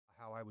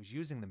I was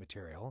using the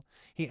material,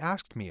 he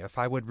asked me if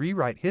I would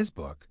rewrite his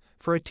book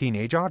for a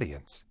teenage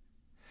audience.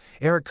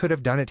 Erik could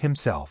have done it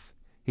himself.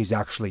 He's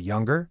actually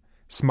younger,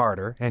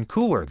 smarter, and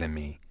cooler than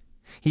me.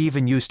 He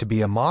even used to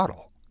be a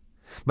model.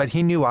 But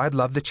he knew I'd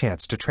love the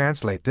chance to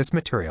translate this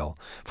material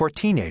for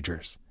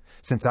teenagers,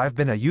 since I've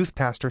been a youth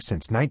pastor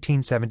since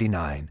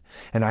 1979,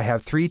 and I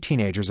have 3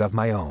 teenagers of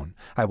my own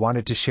I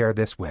wanted to share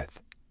this with.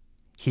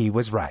 He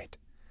was right.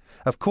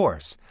 Of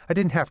course, I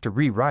didn't have to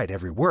rewrite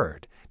every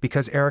word,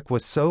 because Erik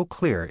was so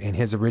clear in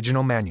his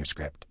original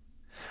manuscript.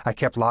 I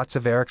kept lots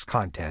of Erik's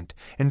content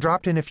and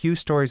dropped in a few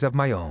stories of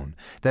my own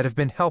that have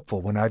been helpful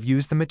when I've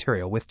used the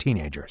material with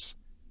teenagers.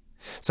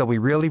 So we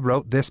really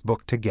wrote this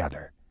book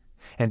together,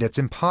 and it's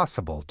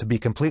impossible to be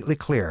completely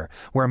clear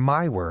where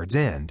my words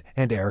end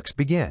and Erik's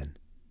begin.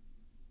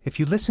 If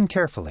you listen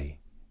carefully,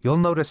 you'll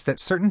notice that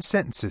certain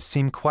sentences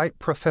seem quite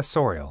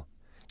professorial,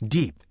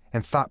 deep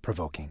and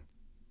thought-provoking,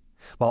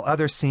 while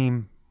others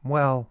seem,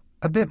 well,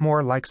 a bit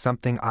more like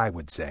something I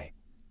would say.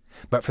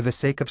 But for the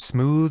sake of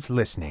smooth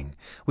listening,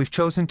 we've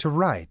chosen to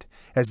write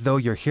as though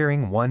you're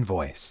hearing one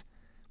voice,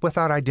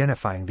 without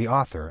identifying the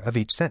author of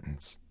each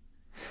sentence.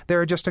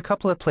 There are just a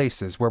couple of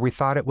places where we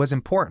thought it was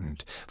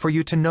important for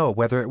you to know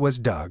whether it was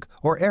Doug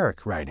or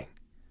Erik writing.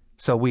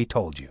 So we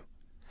told you.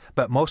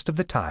 But most of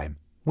the time,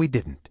 we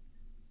didn't.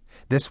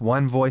 This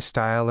one-voice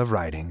style of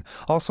writing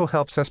also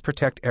helps us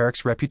protect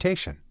Erik's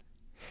reputation.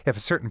 If a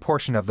certain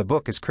portion of the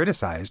book is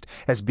criticized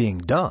as being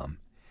dumb,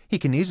 he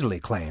can easily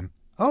claim,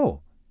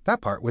 "Oh, that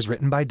part was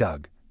written by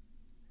Doug."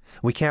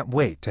 We can't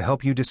wait to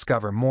help you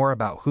discover more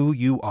about who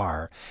you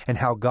are and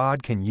how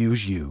God can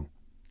use you.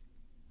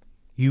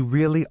 You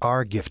really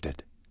are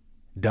gifted.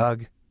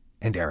 Doug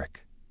and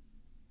Erik.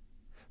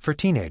 For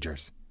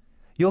teenagers,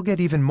 you'll get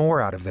even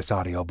more out of this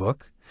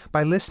audiobook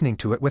by listening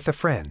to it with a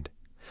friend,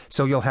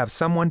 so you'll have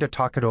someone to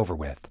talk it over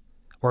with.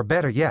 Or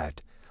better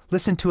yet,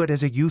 listen to it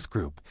as a youth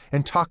group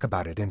and talk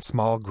about it in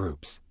small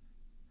groups.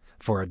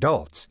 For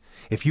adults,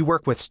 if you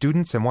work with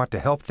students and want to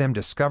help them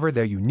discover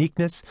their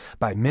uniqueness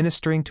by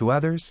ministering to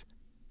others,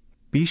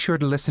 be sure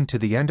to listen to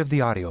the end of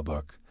the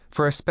audiobook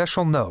for a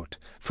special note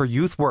for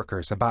youth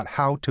workers about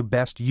how to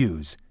best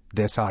use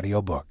this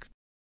audiobook.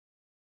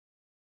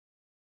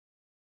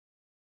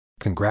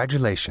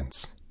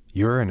 Congratulations,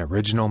 you're an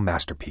original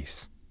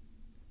masterpiece.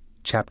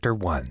 Chapter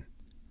 1.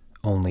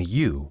 Only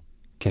you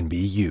can be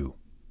you.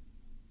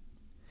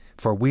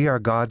 For we are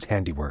God's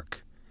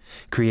handiwork,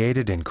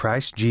 created in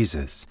Christ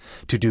Jesus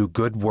to do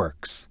good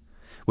works,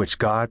 which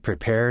God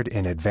prepared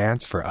in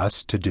advance for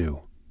us to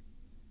do.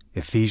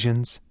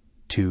 Ephesians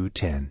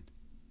 2:10.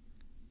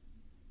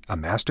 A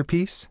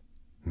masterpiece?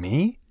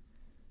 Me?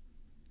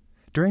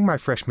 During my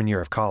freshman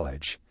year of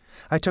college,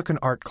 I took an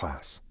art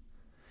class.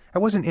 I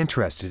wasn't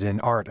interested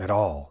in art at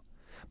all,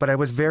 but I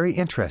was very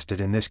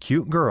interested in this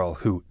cute girl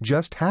who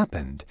just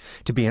happened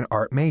to be an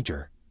art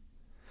major.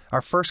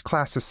 Our first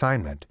class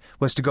assignment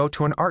was to go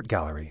to an art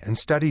gallery and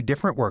study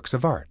different works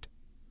of art,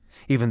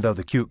 even though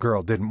the cute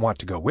girl didn't want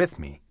to go with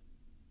me.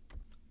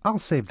 I'll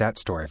save that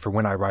story for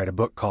when I write a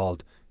book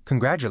called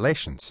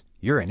Congratulations,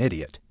 You're an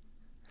Idiot.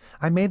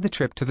 I made the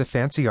trip to the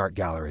fancy art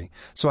gallery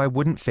so I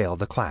wouldn't fail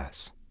the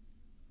class.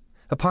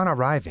 Upon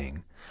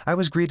arriving, I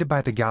was greeted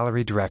by the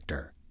gallery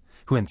director,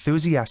 who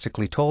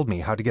enthusiastically told me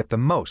how to get the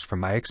most from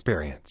my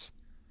experience.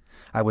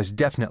 I was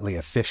definitely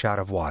a fish out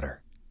of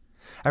water.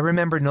 I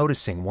remember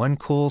noticing one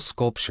cool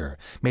sculpture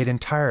made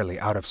entirely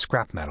out of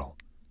scrap metal,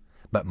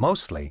 but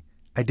mostly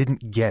I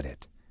didn't get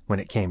it when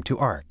it came to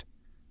art.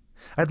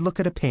 I'd look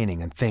at a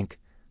painting and think,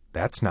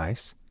 "That's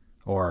nice,"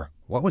 or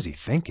 "What was he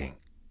thinking?"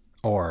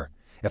 or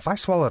 "If I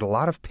swallowed a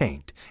lot of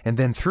paint and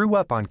then threw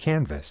up on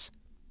canvas,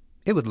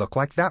 it would look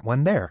like that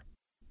one there."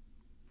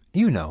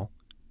 You know,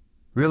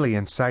 really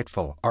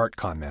insightful art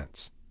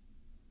comments.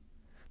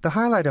 The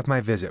highlight of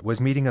my visit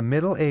was meeting a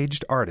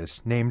middle-aged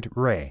artist named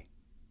Rees.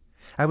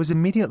 I was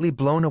immediately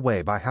blown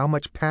away by how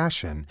much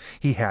passion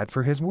he had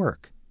for his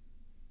work.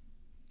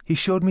 He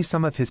showed me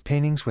some of his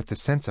paintings with a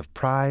sense of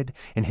pride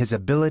in his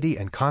ability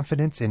and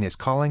confidence in his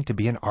calling to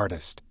be an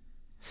artist.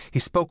 He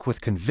spoke with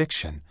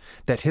conviction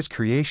that his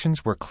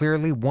creations were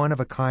clearly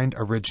one-of-a-kind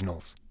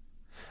originals.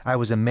 I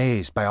was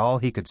amazed by all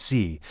he could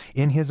see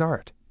in his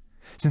art,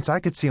 since I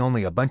could see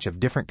only a bunch of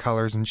different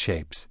colors and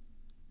shapes.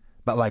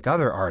 But like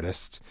other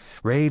artists,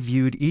 Rees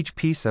viewed each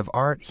piece of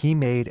art he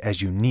made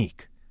as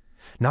unique,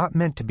 not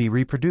meant to be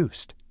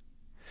reproduced.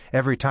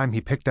 Every time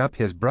he picked up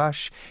his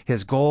brush,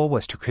 his goal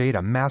was to create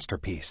a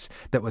masterpiece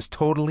that was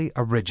totally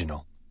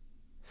original.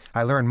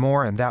 I learned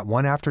more in that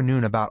one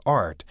afternoon about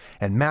art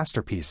and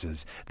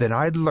masterpieces than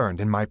I'd learned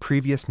in my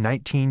previous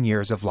 19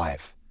 years of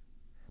life.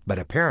 But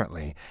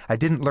apparently, I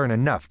didn't learn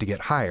enough to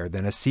get higher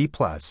than a C+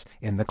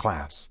 in the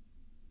class.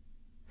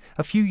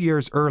 A few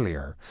years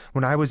earlier,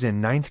 when I was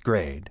in 9th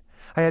grade,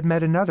 I had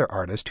met another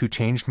artist who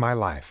changed my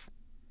life.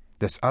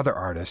 This other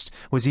artist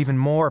was even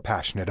more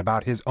passionate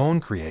about his own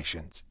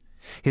creations.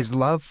 His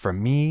love for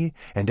me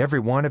and every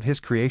one of his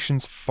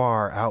creations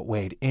far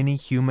outweighed any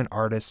human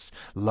artist's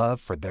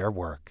love for their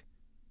work.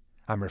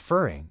 I'm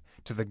referring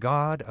to the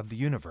God of the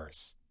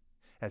universe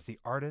as the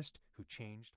artist who changed